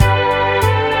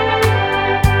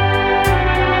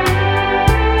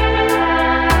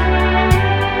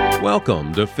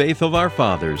Welcome to Faith of Our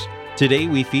Fathers. Today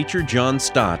we feature John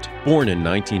Stott, born in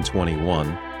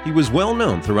 1921. He was well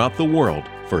known throughout the world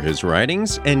for his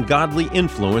writings and godly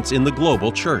influence in the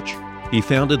global church. He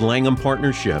founded Langham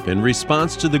Partnership in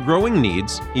response to the growing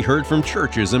needs he heard from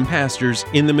churches and pastors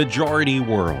in the majority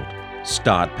world.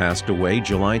 Stott passed away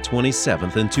July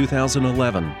 27th in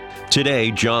 2011.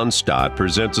 Today, John Stott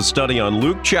presents a study on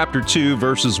Luke chapter 2,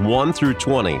 verses 1 through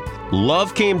 20.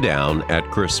 Love came down at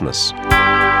Christmas.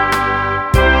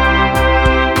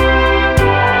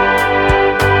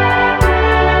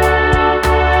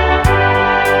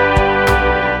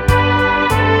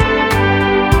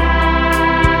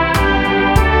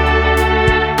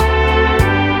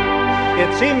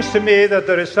 It seems to me that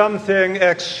there is something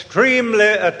extremely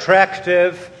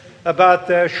attractive about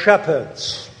their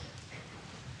shepherds.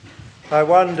 I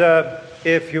wonder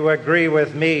if you agree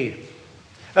with me.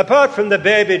 Apart from the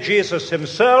baby Jesus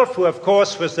himself, who of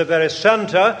course was the very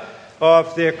center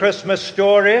of the Christmas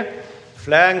story,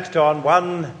 flanked on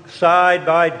one side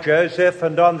by Joseph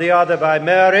and on the other by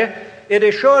Mary, it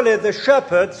is surely the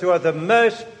shepherds who are the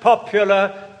most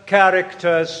popular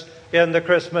characters in the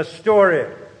Christmas story.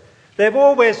 They've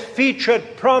always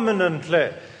featured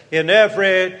prominently in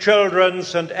every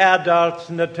children's and adult's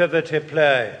nativity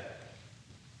play.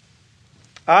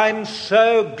 I'm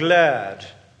so glad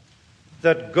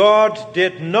that God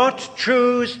did not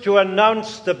choose to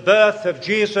announce the birth of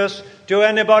Jesus to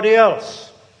anybody else.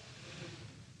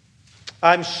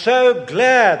 I'm so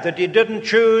glad that he didn't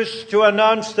choose to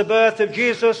announce the birth of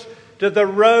Jesus to the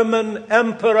Roman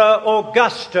Emperor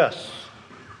Augustus,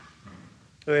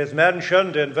 who is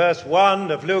mentioned in verse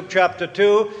 1 of Luke chapter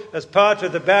 2 as part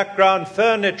of the background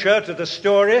furniture to the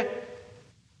story.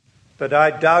 But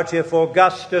I doubt if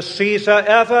Augustus Caesar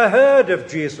ever heard of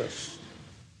Jesus.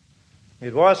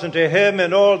 It wasn't to him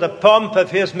in all the pomp of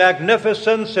his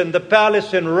magnificence in the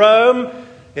palace in Rome.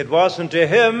 It wasn't to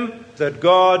him that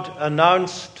God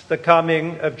announced the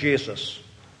coming of Jesus.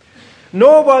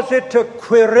 Nor was it to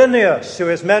Quirinius, who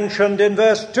is mentioned in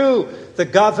verse 2, the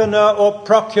governor or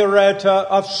procurator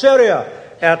of Syria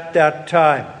at that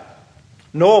time.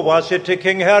 Nor was it to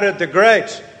King Herod the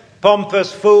Great,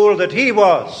 pompous fool that he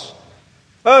was.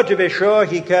 Oh, to be sure,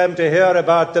 he came to hear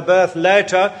about the birth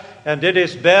later and did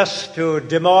his best to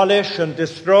demolish and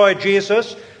destroy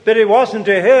Jesus, but it wasn't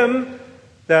to him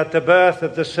that the birth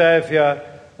of the Savior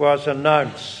was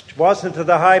announced. It wasn't to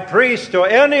the high priest or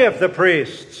any of the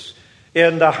priests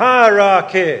in the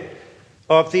hierarchy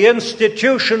of the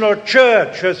institutional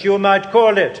church, as you might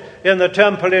call it, in the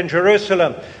temple in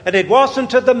Jerusalem. And it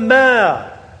wasn't to the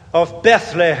mayor of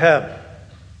Bethlehem,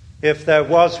 if there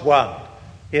was one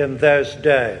in those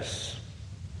days.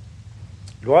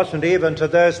 It wasn't even to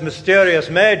those mysterious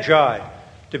magi.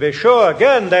 To be sure,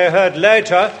 again, they heard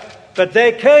later, but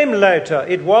they came later.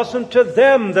 It wasn't to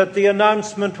them that the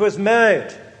announcement was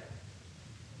made.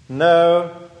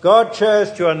 No, God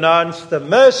chose to announce the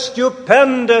most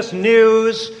stupendous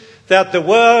news that the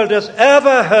world has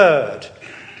ever heard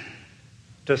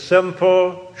to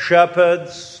simple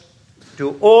shepherds,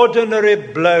 to ordinary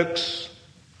blokes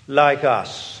like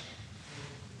us.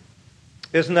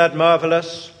 Isn't that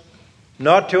marvelous?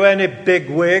 Not to any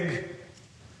bigwig,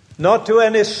 not to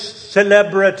any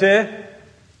celebrity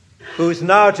who's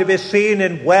now to be seen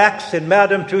in wax in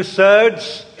Madame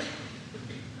Tussauds.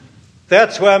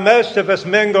 That's where most of us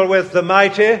mingle with the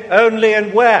mighty, only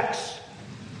in wax.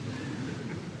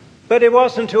 But it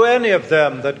wasn't to any of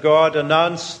them that God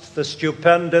announced the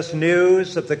stupendous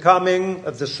news of the coming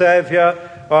of the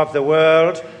Savior of the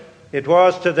world. It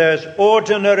was to those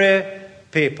ordinary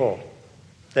people.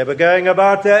 They were going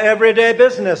about their everyday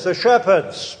business as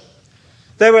shepherds.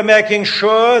 They were making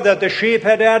sure that the sheep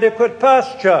had adequate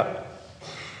pasture.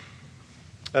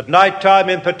 At night time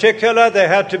in particular, they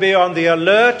had to be on the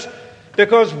alert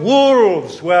because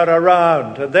wolves were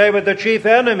around, and they were the chief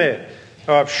enemy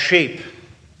of sheep.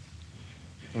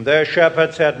 And their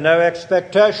shepherds had no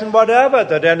expectation whatever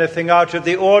that anything out of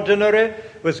the ordinary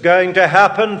was going to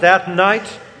happen that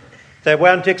night. They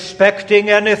weren't expecting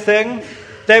anything.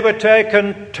 They were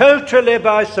taken totally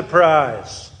by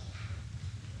surprise.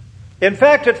 In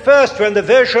fact, at first, when the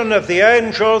vision of the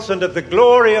angels and of the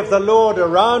glory of the Lord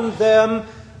around them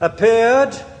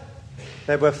appeared,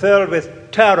 they were filled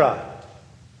with terror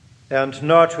and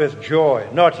not with joy,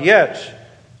 not yet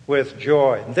with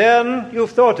joy. Then,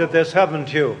 you've thought of this,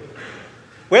 haven't you?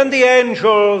 When the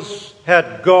angels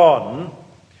had gone,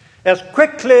 as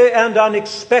quickly and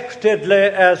unexpectedly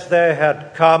as they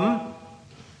had come,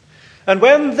 and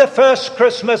when the first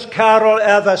Christmas carol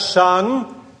ever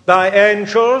sung by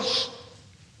angels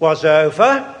was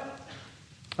over,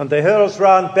 And the hills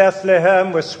round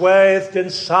Bethlehem were swathed in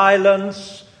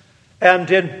silence and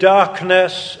in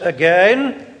darkness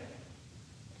again.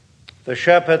 The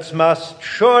shepherds must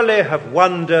surely have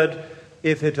wondered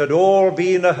if it had all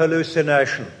been a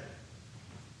hallucination.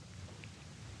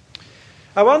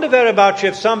 I wonder very much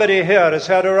if somebody here has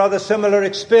had a rather similar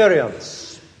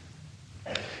experience.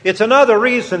 It's another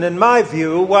reason, in my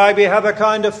view, why we have a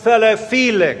kind of fellow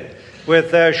feeling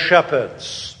with those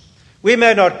shepherds. We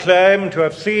may not claim to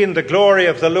have seen the glory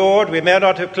of the Lord. We may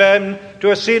not have claimed to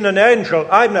have seen an angel.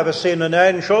 I've never seen an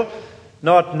angel,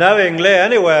 not knowingly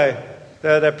anyway.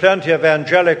 There are plenty of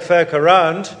angelic folk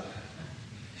around.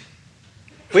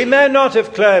 We may not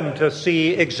have claimed to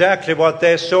see exactly what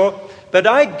they saw, but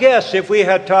I guess if we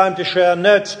had time to share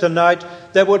notes tonight,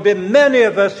 there would be many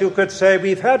of us who could say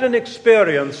we've had an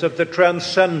experience of the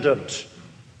transcendent.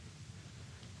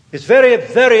 It's very,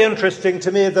 very interesting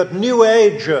to me that New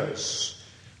Agers,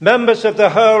 members of the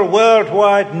whole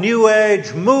worldwide New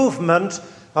Age movement,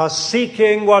 are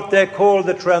seeking what they call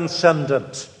the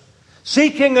transcendent.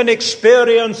 Seeking an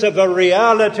experience of a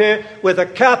reality with a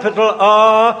capital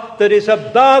R that is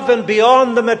above and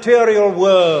beyond the material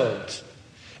world.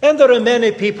 And there are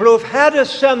many people who have had a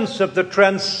sense of the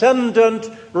transcendent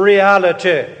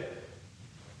reality.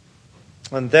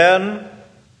 And then,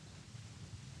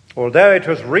 although it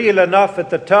was real enough at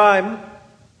the time,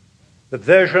 the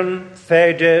vision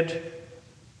faded,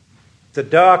 the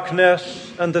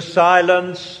darkness and the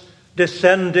silence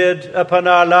descended upon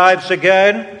our lives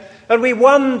again, and we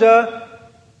wonder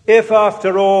if,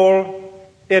 after all,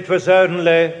 it was only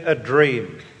a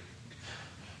dream.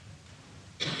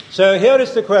 So here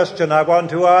is the question I want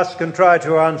to ask and try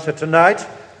to answer tonight.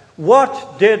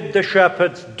 What did the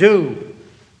shepherds do?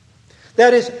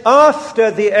 That is,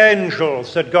 after the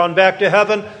angels had gone back to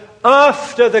heaven,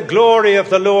 after the glory of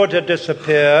the Lord had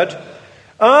disappeared,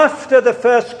 after the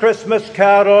first Christmas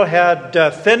carol had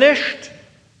finished,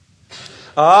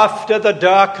 after the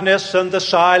darkness and the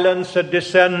silence had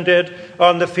descended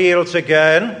on the fields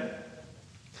again,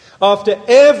 after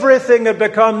everything had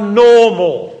become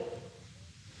normal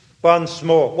once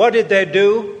more, what did they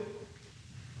do?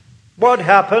 What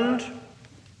happened?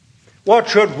 What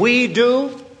should we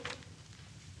do?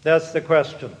 That's the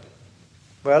question.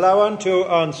 Well, I want to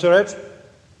answer it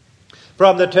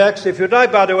from the text. If you'd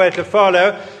like, by the way, to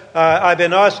follow, I've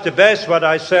been asked to base what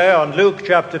I say on Luke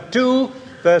chapter 2,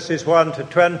 verses 1 to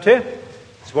 20.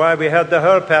 That's why we had the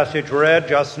whole passage read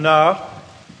just now.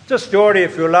 It's a story,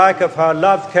 if you like, of how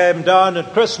love came down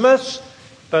at Christmas,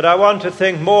 but I want to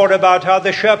think more about how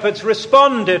the shepherds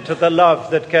responded to the love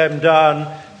that came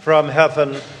down from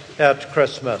heaven at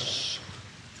Christmas.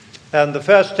 And the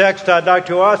first text I'd like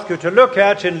to ask you to look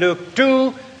at in Luke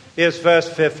 2 is verse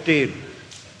 15.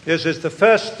 This is the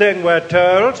first thing we're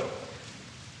told.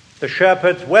 The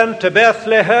shepherds went to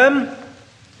Bethlehem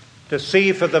to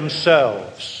see for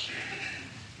themselves.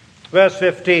 Verse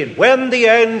 15. When the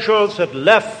angels had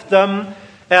left them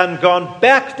and gone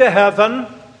back to heaven,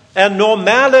 and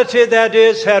normality, that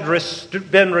is, had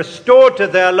been restored to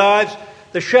their lives,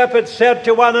 the shepherds said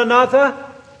to one another,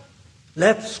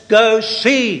 "Let's go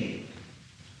see."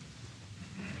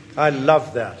 I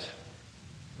love that.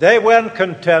 They weren't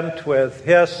content with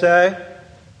hearsay.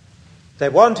 They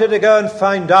wanted to go and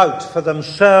find out for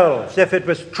themselves if it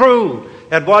was true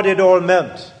and what it all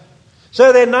meant.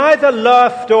 So they neither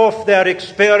laughed off their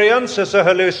experience as a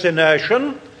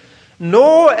hallucination,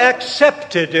 nor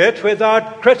accepted it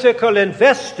without critical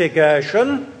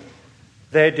investigation.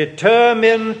 They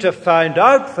determined to find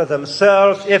out for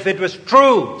themselves if it was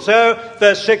true. So,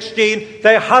 verse 16,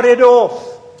 they hurried off.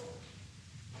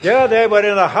 Yeah, they were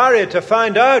in a hurry to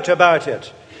find out about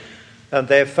it. And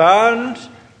they found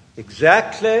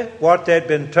exactly what they'd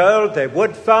been told they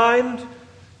would find.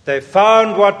 They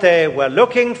found what they were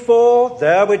looking for.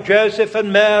 There were Joseph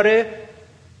and Mary,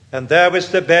 and there was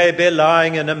the baby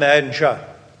lying in a manger.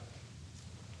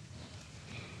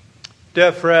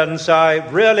 Dear friends, I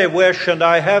really wish, and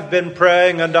I have been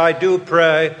praying, and I do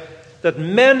pray, that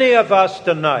many of us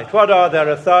tonight, what are there,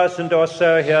 1,000 or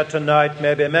so here tonight,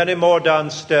 maybe many more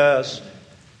downstairs,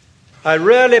 I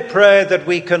really pray that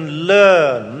we can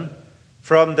learn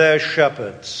from their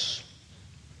shepherds.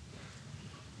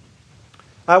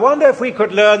 I wonder if we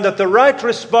could learn that the right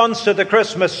response to the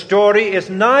Christmas story is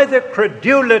neither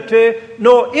credulity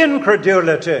nor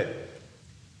incredulity.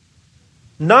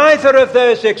 Neither of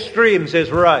those extremes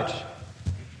is right.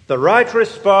 The right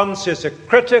response is a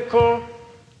critical,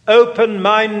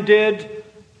 open-minded,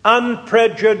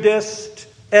 unprejudiced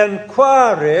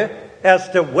inquiry as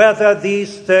to whether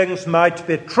these things might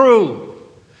be true.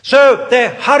 So they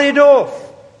hurried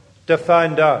off to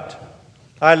find out.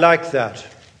 I like that.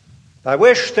 I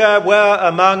wish there were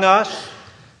among us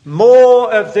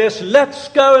more of this let's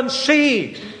go and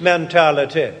see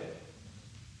mentality.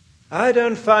 I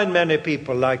don't find many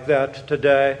people like that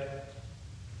today.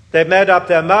 They've made up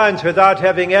their minds without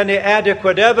having any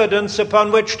adequate evidence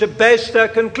upon which to base their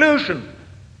conclusion.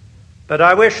 But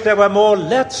I wish there were more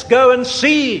let's go and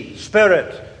see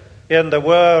spirit in the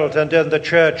world and in the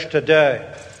church today.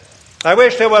 I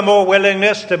wish there were more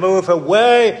willingness to move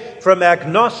away from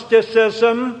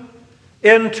agnosticism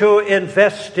into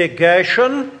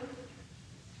investigation.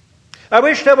 I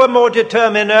wish there were more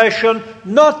determination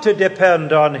not to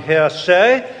depend on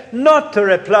hearsay, not to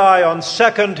rely on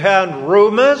second-hand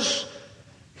rumors,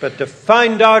 but to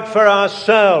find out for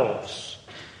ourselves.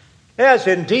 As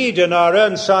indeed in our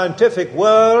own scientific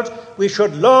world, we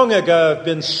should long ago have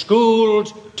been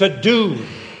schooled to do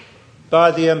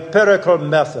by the empirical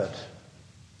method.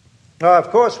 Now, of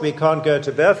course, we can't go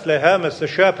to Bethlehem as the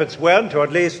shepherds went, or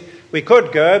at least we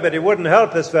could go, but it wouldn't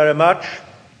help us very much.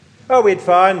 Oh, we'd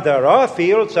find there are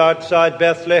fields outside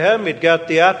Bethlehem. We'd get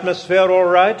the atmosphere all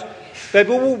right. But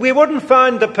we wouldn't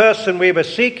find the person we were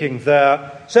seeking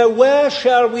there. So where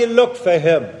shall we look for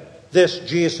him, this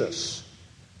Jesus?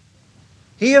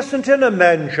 He isn't in a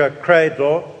manger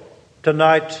cradle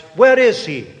tonight. Where is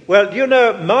he? Well, you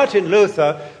know, Martin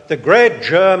Luther, the great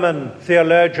German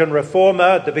theologian reformer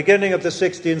at the beginning of the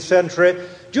 16th century,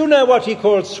 do you know what he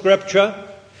called Scripture?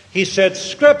 He said,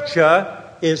 Scripture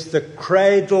is the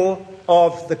cradle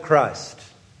of the Christ.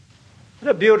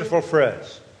 What a beautiful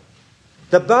phrase.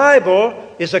 The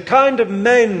Bible is a kind of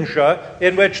manger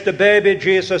in which the baby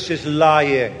Jesus is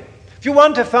lying. If you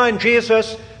want to find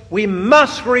Jesus, we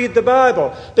must read the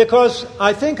Bible, because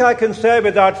I think I can say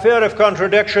without fear of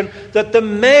contradiction that the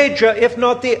major, if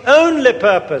not the only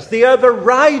purpose, the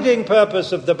overriding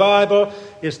purpose of the Bible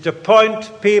is to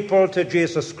point people to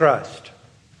Jesus Christ.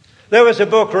 There was a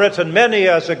book written many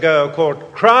years ago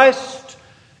called Christ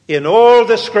in All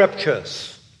the Scriptures.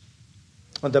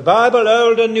 And the Bible,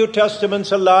 Old and New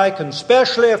Testaments alike, and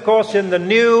especially, of course, in the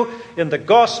New, in the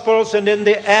Gospels and in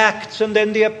the Acts and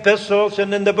in the Epistles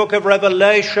and in the book of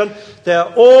Revelation,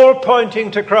 they're all pointing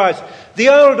to Christ. The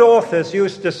old authors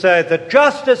used to say that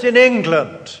just as in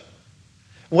England,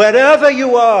 wherever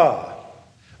you are,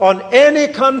 on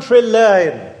any country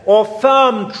lane or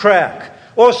farm track,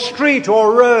 or street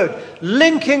or road,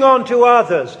 linking on to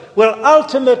others, will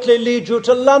ultimately lead you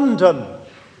to London.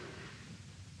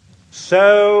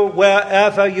 So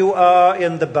wherever you are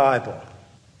in the Bible,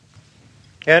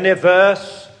 any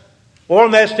verse,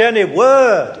 almost any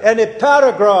word, any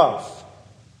paragraph,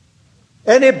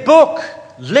 any book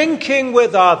linking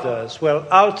with others will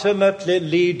ultimately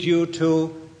lead you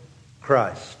to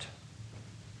Christ.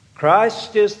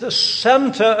 Christ is the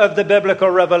center of the biblical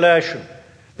revelation.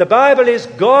 The Bible is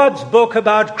God's book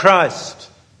about Christ.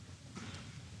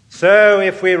 So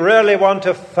if we really want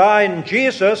to find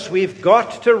Jesus, we've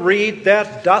got to read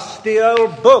that dusty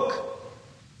old book.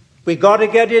 We've got to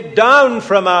get it down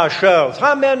from our shelves.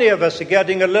 How many of us are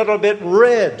getting a little bit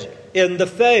red in the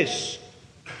face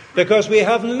because we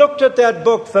haven't looked at that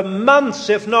book for months,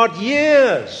 if not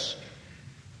years?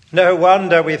 No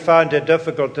wonder we find it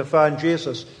difficult to find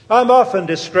Jesus. I'm often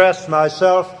distressed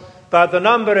myself by the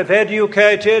number of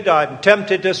educated, I'm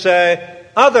tempted to say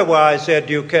otherwise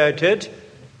educated,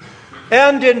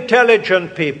 and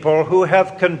intelligent people who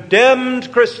have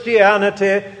condemned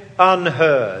Christianity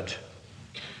unheard.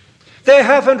 They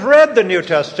haven't read the New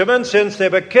Testament since they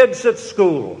were kids at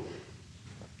school.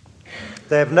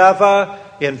 They've never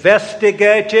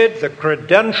investigated the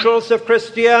credentials of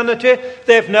Christianity.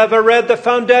 They've never read the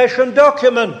foundation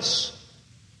documents,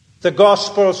 the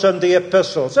Gospels and the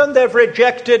Epistles, and they've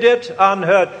rejected it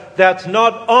unheard. That's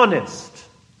not honest.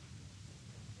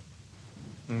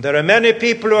 And there are many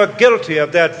people who are guilty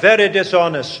of that very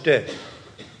dishonesty.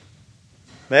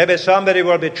 Maybe somebody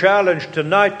will be challenged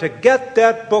tonight to get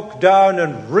that book down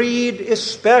and read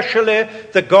especially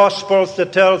the Gospels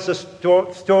that tells the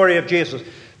story of Jesus.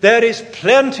 There is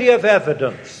plenty of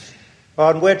evidence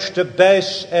on which to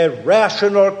base a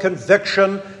rational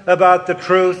conviction about the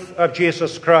truth of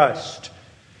Jesus Christ.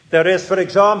 There is, for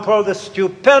example, the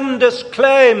stupendous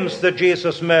claims that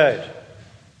Jesus made.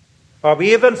 Are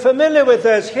we even familiar with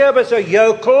those? Here was a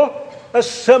yokel, a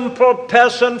simple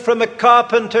peasant from a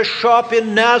carpenter's shop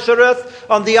in Nazareth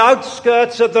on the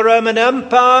outskirts of the Roman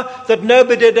Empire that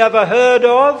nobody had ever heard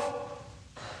of.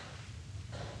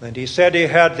 And he said he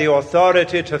had the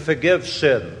authority to forgive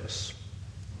sins.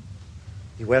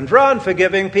 He went round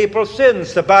forgiving people's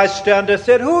sins. The bystander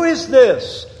said, "Who is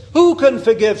this? Who can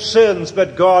forgive sins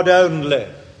but God only?"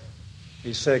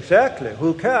 He said, "Exactly,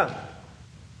 who can?"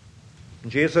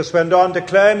 Jesus went on to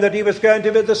claim that he was going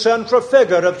to be the central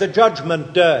figure of the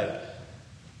judgment day.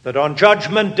 That on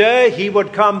Judgment Day he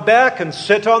would come back and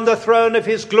sit on the throne of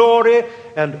his glory,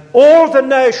 and all the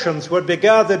nations would be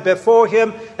gathered before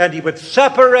him, and he would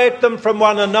separate them from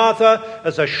one another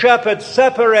as a shepherd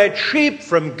separates sheep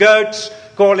from goats,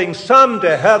 calling some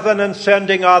to heaven and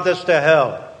sending others to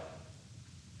hell.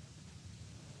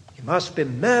 You must be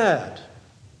mad.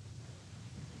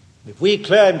 If we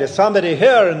claimed, if somebody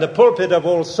here in the pulpit of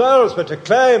All Souls were to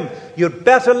claim, you'd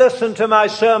better listen to my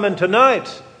sermon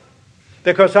tonight,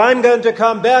 because I'm going to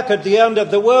come back at the end of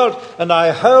the world and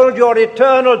I hold your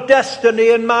eternal destiny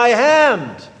in my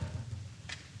hand,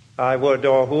 I would,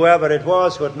 or whoever it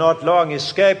was, would not long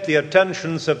escape the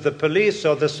attentions of the police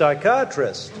or the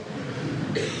psychiatrist.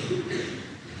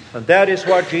 And that is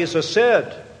what Jesus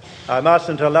said. I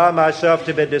mustn't allow myself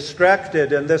to be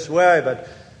distracted in this way, but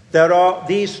there are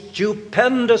these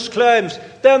stupendous claims.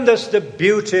 Then there's the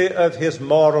beauty of his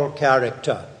moral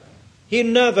character. He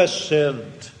never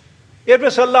sinned. It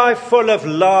was a life full of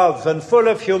love and full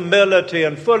of humility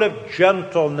and full of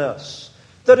gentleness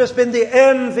that has been the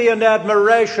envy and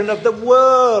admiration of the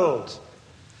world.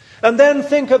 And then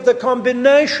think of the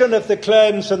combination of the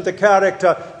claims and the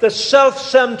character, the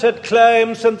self-centered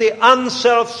claims and the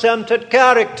unself-centered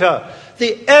character,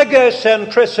 the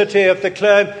egocentricity of the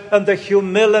claim and the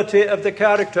humility of the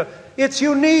character. It's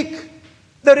unique.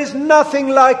 There is nothing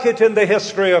like it in the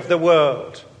history of the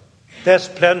world. There's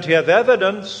plenty of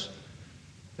evidence.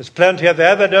 There's plenty of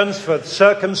evidence for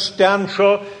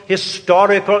circumstantial,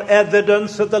 historical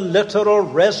evidence of the literal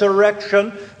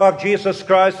resurrection of Jesus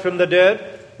Christ from the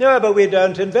dead. No, but we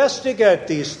don't investigate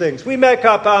these things. We make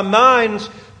up our minds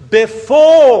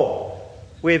before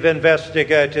we've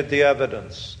investigated the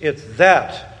evidence. It's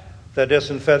that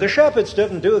isn't fair. The shepherds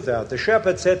didn't do that. The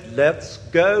shepherds said, let's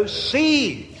go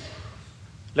see.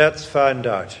 Let's find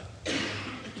out.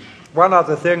 One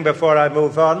other thing before I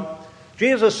move on.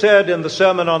 Jesus said in the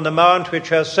Sermon on the Mount, which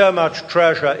has so much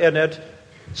treasure in it,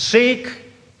 seek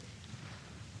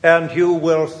and you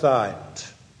will find.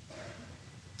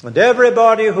 And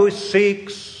everybody who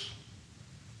seeks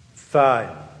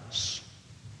finds.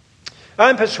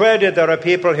 I'm persuaded there are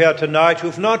people here tonight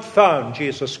who've not found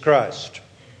Jesus Christ.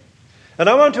 And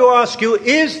I want to ask you,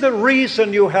 is the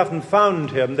reason you haven't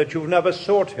found him that you've never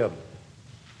sought him?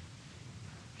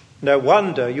 No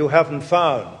wonder you haven't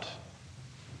found.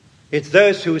 It's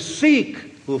those who seek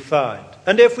who find.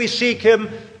 And if we seek him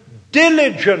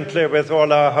diligently with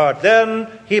all our heart, then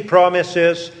he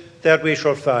promises that we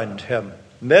shall find him.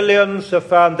 Millions have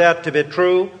found that to be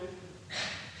true.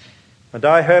 And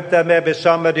I hope there may be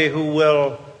somebody who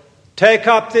will take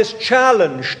up this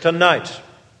challenge tonight.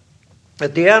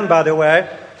 At the end, by the way,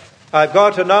 I've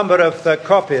got a number of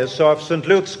copies of St.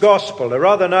 Luke's Gospel, a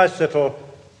rather nice little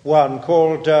one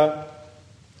called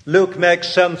Luke Makes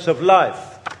Sense of Life.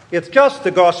 It's just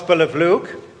the Gospel of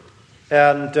Luke,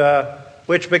 and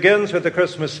which begins with the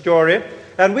Christmas story.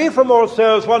 And we from All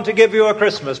Souls want to give you a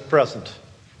Christmas present.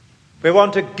 We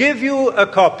want to give you a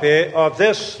copy of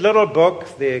this little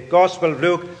book, the Gospel of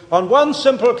Luke, on one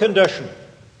simple condition.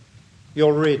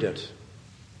 You'll read it.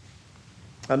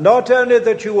 And not only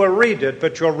that you will read it,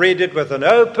 but you'll read it with an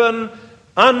open,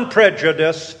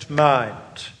 unprejudiced mind.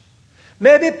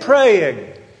 Maybe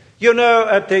praying. You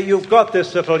know, you've got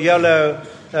this little yellow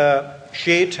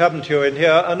sheet, haven't you, in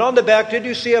here? And on the back, did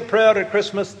you see a prayer at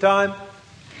Christmas time?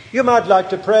 You might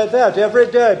like to pray that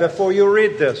every day before you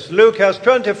read this. Luke has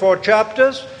 24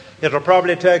 chapters. It'll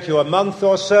probably take you a month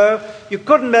or so. You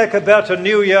couldn't make a better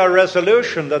New Year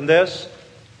resolution than this.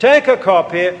 Take a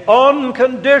copy on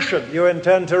condition you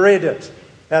intend to read it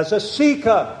as a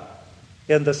seeker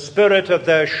in the spirit of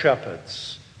those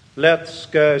shepherds. Let's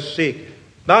go seek.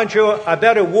 Mind you, I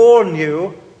better warn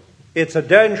you, it's a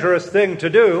dangerous thing to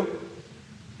do.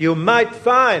 You might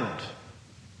find,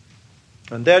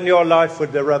 and then your life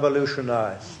would be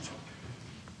revolutionized.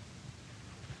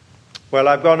 Well,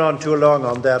 I've gone on too long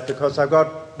on that because I've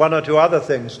got one or two other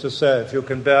things to say, if you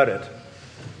can bear it.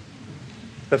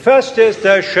 The first is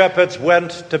those shepherds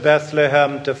went to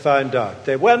Bethlehem to find out.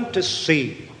 They went to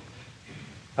see.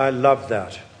 I love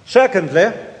that.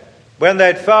 Secondly, when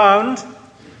they'd found,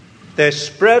 they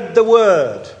spread the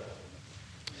word.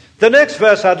 The next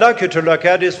verse I'd like you to look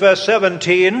at is verse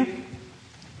 17.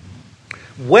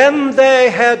 When they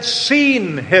had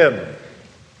seen him,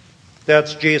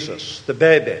 that's Jesus, the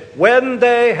baby. When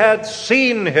they had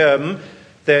seen him,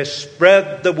 they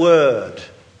spread the word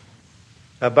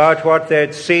about what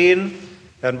they'd seen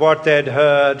and what they'd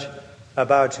heard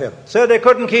about him. So they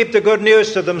couldn't keep the good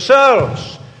news to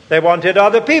themselves. They wanted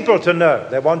other people to know.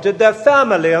 They wanted their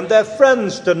family and their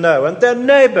friends to know, and their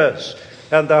neighbors,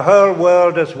 and the whole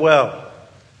world as well.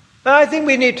 Now, I think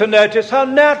we need to notice how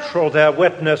natural their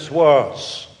witness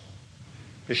was.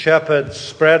 The shepherds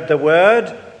spread the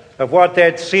word of what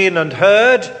they'd seen and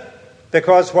heard,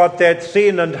 because what they'd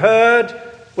seen and heard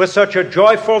was such a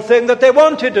joyful thing that they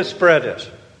wanted to spread it.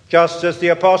 Just as the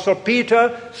Apostle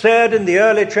Peter said in the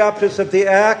early chapters of the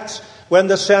Acts, when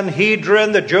the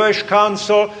Sanhedrin, the Jewish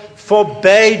council,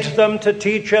 forbade them to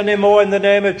teach anymore in the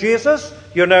name of Jesus,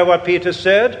 you know what Peter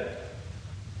said?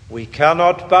 We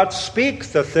cannot but speak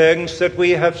the things that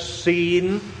we have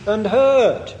seen and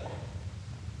heard.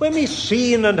 When we've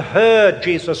seen and heard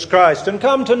Jesus Christ and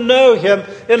come to know him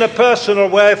in a personal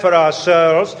way for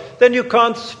ourselves, then you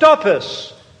can't stop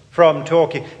us from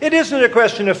talking. It isn't a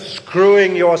question of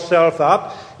screwing yourself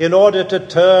up in order to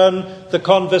turn the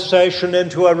conversation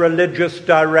into a religious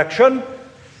direction.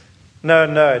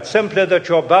 No, it's simply that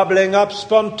you're bubbling up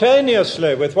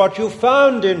spontaneously with what you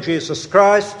found in Jesus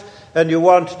Christ, and you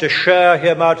want to share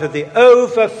him out of the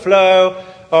overflow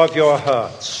of your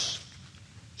hearts.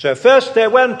 So first they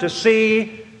went to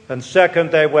see, and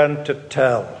second they went to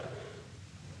tell.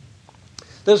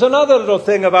 There's another little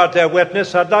thing about their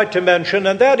witness I'd like to mention,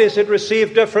 and that is it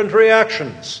received different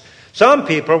reactions. Some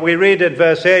people, we read in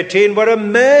verse 18, were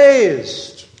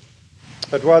amazed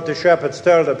at what the shepherds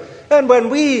told them. And when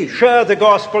we share the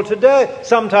gospel today,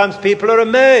 sometimes people are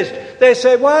amazed. They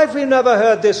say, why have we never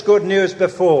heard this good news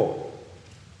before?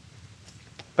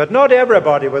 But not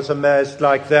everybody was amazed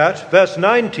like that. Verse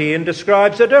 19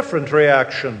 describes a different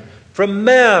reaction from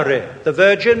Mary, the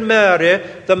Virgin Mary,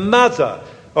 the mother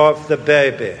of the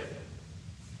baby.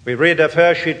 We read of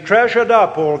her, she treasured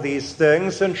up all these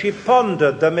things and she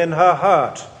pondered them in her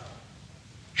heart.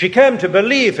 She came to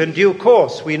believe in due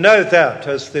course. We know that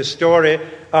as the story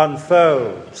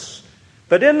unfolds.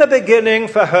 But in the beginning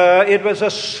for her, it was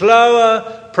a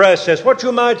slower process. What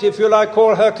you might, if you like,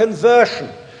 call her conversion.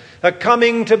 Her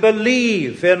coming to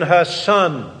believe in her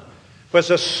Son was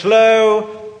a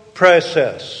slow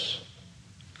process.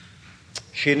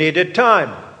 She needed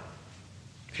time.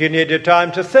 She needed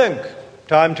time to think,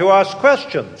 time to ask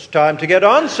questions, time to get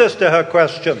answers to her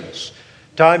questions,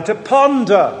 time to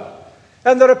ponder.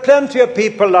 And there are plenty of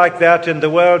people like that in the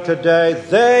world today.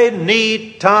 They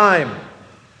need time.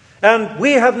 And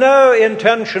we have no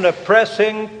intention of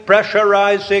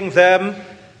pressurizing them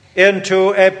into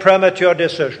a premature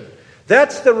decision.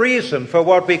 That's the reason for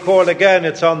what we call, again,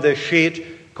 it's on this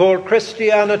sheet, called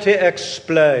Christianity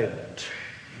Explained.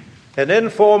 An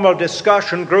informal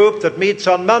discussion group that meets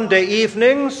on Monday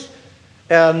evenings,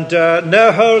 and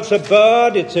no holds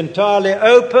barred. It's entirely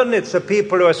open. It's the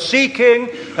people who are seeking,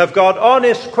 have got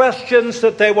honest questions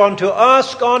that they want to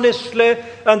ask honestly,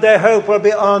 and they hope will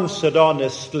be answered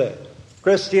honestly.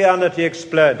 Christianity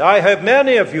Explained. I hope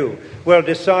many of you will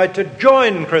decide to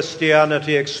join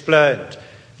Christianity Explained,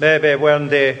 maybe when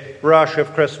the rush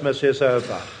of Christmas is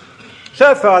over.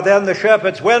 So far, then, the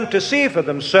shepherds went to see for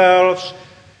themselves,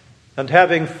 and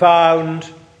having found,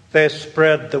 they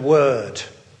spread the word.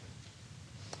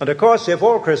 And of course, if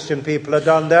all Christian people had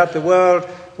done that, the world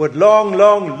would long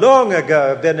ago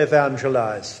have been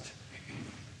evangelized.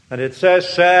 And it's so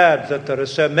sad that there are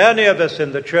so many of us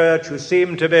in the church who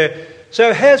seem to be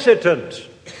so hesitant,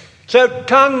 so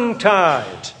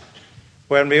tongue-tied,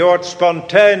 when we ought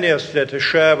spontaneously to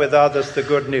share with others the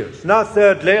good news. Now,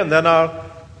 thirdly, and then I'll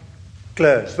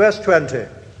close. Verse 20.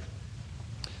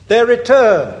 They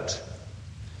returned.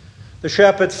 The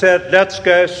shepherds said, let's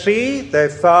go see. They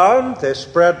found, they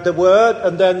spread the word,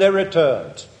 and then they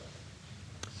returned.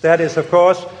 That is, of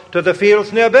course, to the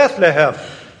fields near Bethlehem.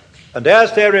 And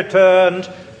as they returned,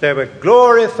 they were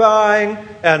glorifying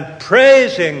and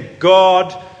praising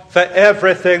God for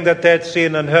everything that they'd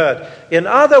seen and heard. In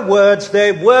other words,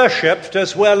 they worshipped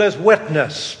as well as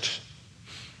witnessed.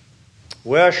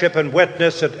 Worship and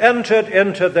witness had entered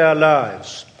into their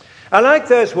lives. I like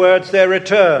those words, they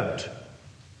returned.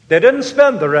 They didn't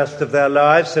spend the rest of their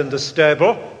lives in the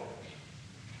stable.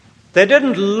 They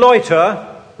didn't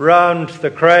loiter round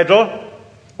the cradle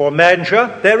or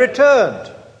manger. They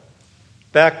returned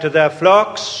back to their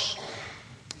flocks,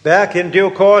 back in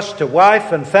due course to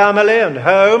wife and family and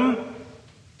home.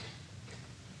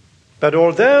 But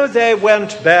although they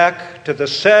went back to the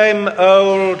same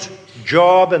old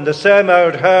job and the same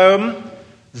old home,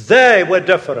 they were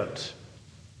different.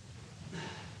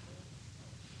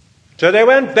 So they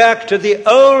went back to the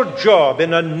old job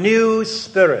in a new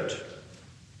spirit.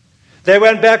 They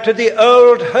went back to the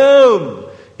old home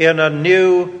in a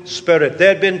new spirit.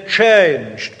 They'd been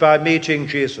changed by meeting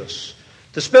Jesus.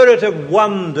 The spirit of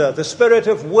wonder, the spirit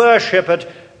of worship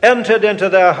had entered into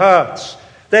their hearts.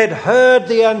 They'd heard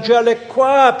the angelic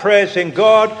choir praising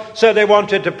God, so they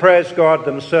wanted to praise God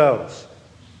themselves.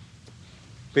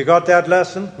 We got that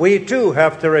lesson? We too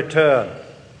have to return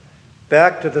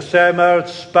back to the same old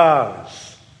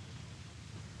spouse,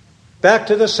 back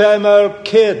to the same old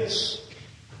kids,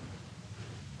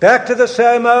 back to the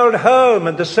same old home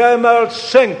and the same old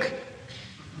sink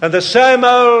and the same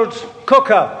old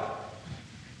cooker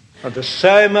and the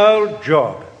same old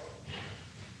job,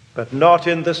 but not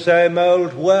in the same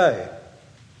old way.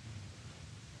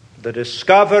 The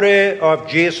discovery of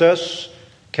Jesus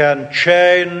can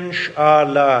change our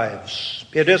lives.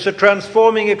 It is a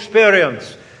transforming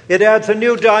experience. It adds a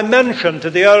new dimension to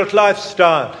the old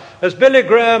lifestyle. As Billy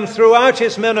Graham throughout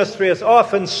his ministry has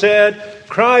often said,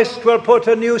 Christ will put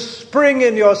a new spring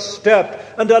in your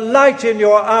step and a light in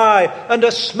your eye and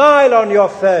a smile on your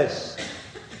face.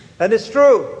 And it's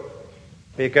true.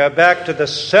 We go back to the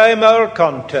same old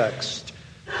context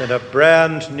in a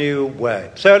brand new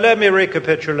way. So let me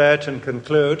recapitulate and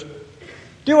conclude.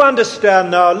 Do you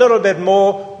understand now a little bit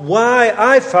more why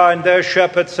I find those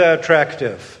shepherds so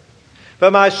attractive?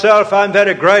 For myself, I'm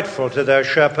very grateful to those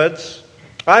shepherds.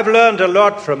 I've learned a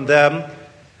lot from them.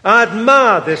 I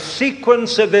admire this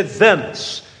sequence of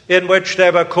events in which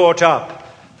they were caught up.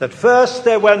 That first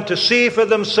they went to see for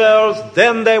themselves,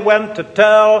 then they went to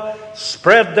tell,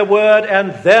 spread the word,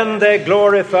 and then they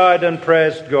glorified and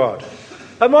praised God.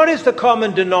 And what is the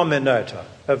common denominator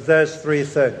of those three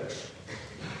things?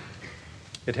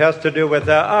 It has to do with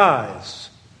their eyes.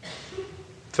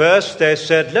 First they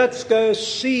said, let's go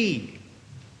see.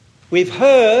 We've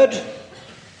heard,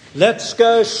 let's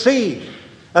go see.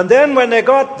 And then when they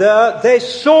got there, they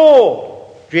saw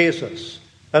Jesus.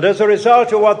 And as a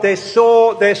result of what they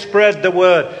saw, they spread the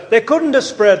word. They couldn't have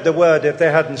spread the word if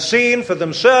they hadn't seen for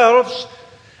themselves.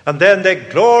 And then they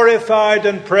glorified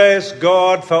and praised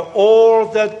God for all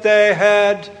that they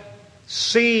had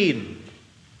seen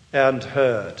and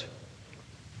heard.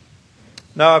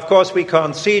 Now, of course, we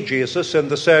can't see Jesus in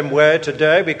the same way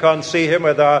today. We can't see him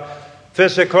with our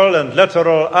physical and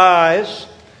literal eyes.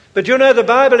 But you know, the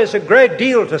Bible has a great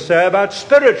deal to say about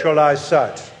spiritual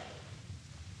eyesight.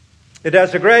 It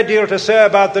has a great deal to say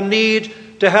about the need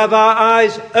to have our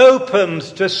eyes opened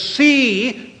to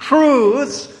see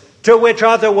truths to which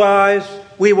otherwise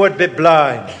we would be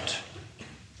blind.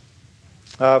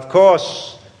 Now, of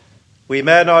course, we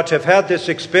may not have had this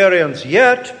experience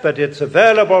yet, but it's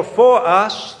available for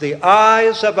us. The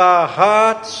eyes of our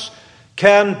hearts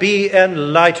can be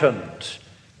enlightened,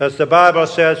 as the Bible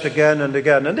says again and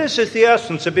again. And this is the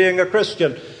essence of being a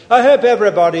Christian. I hope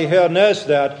everybody here knows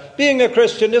that. Being a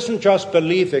Christian isn't just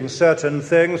believing certain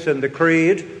things in the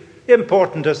creed,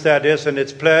 important as that is in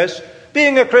its place.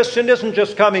 Being a Christian isn't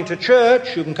just coming to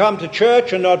church. You can come to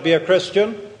church and not be a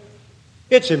Christian.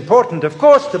 It's important, of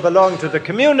course, to belong to the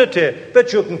community,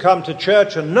 but you can come to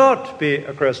church and not be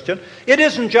a Christian. It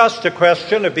isn't just a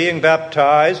question of being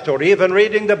baptized or even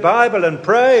reading the Bible and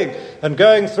praying and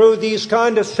going through these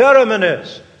kind of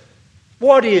ceremonies.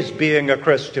 What is being a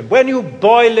Christian? When you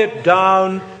boil it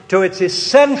down to its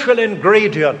essential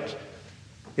ingredient,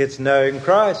 it's knowing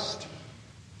Christ.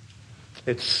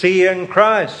 It's seeing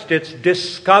Christ. It's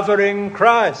discovering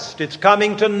Christ. It's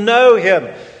coming to know him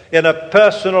in a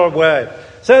personal way.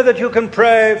 So that you can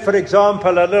pray, for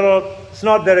example, it's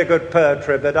not very good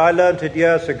poetry, but I learned it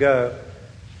years ago.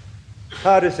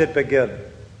 How does it begin?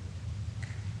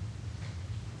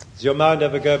 Does your mind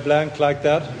ever go blank like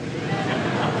that?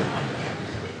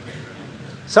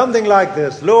 Something like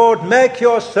this. Lord, make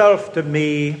yourself to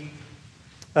me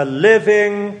a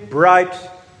living, bright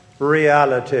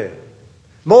reality,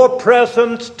 more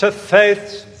present to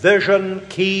faith's vision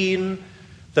keen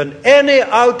than any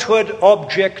outward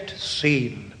object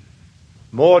seen,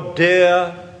 more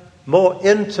dear, more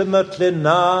intimately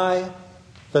nigh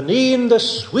than e'en the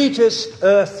sweetest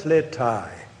earthly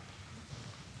tie.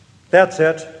 That's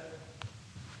it.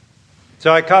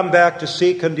 So I come back to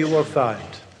seek and you will find.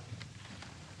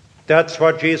 That's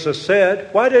what Jesus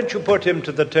said. Why don't you put him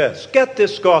to the test? Get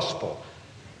this gospel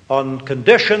on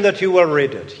condition that you will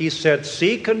read it. He said,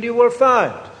 seek and you will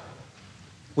find.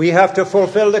 We have to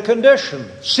fulfill the condition,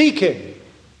 seeking.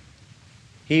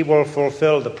 He will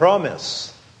fulfill the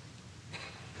promise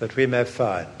that we may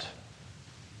find.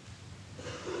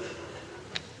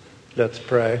 Let's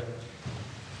pray.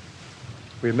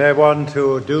 We may want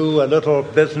to do a little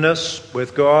business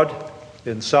with God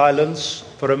in silence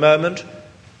for a moment.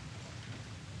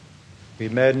 We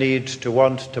may need to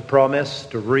want to promise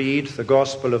to read the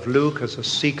Gospel of Luke as a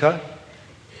seeker.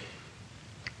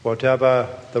 Whatever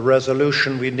the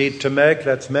resolution we need to make,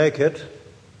 let's make it.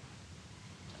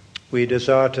 We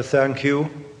desire to thank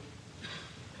you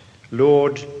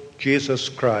Lord Jesus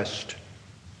Christ,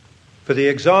 for the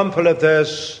example of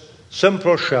those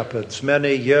simple shepherds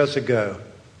many years ago.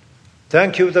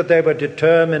 Thank you that they were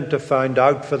determined to find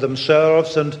out for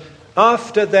themselves, and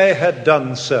after they had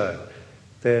done so,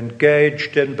 they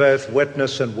engaged in both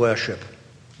witness and worship.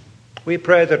 We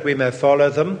pray that we may follow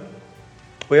them.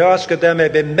 We ask that there may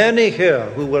be many here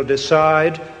who will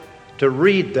decide to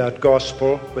read that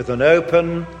gospel with an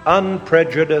open,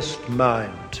 unprejudiced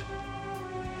mind.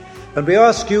 And we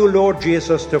ask you, Lord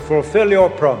Jesus, to fulfill your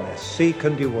promise. Seek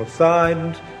and you will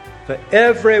find, for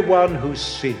everyone who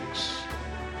seeks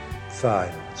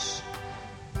finds.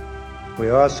 We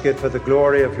ask it for the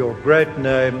glory of your great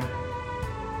name.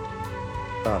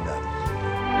 Amen.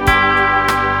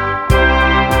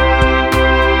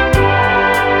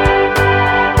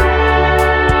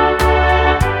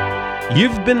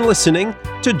 You've been listening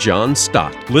to John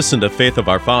Stott. Listen to Faith of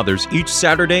Our Fathers each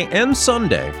Saturday and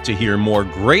Sunday to hear more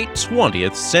great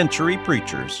 20th century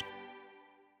preachers.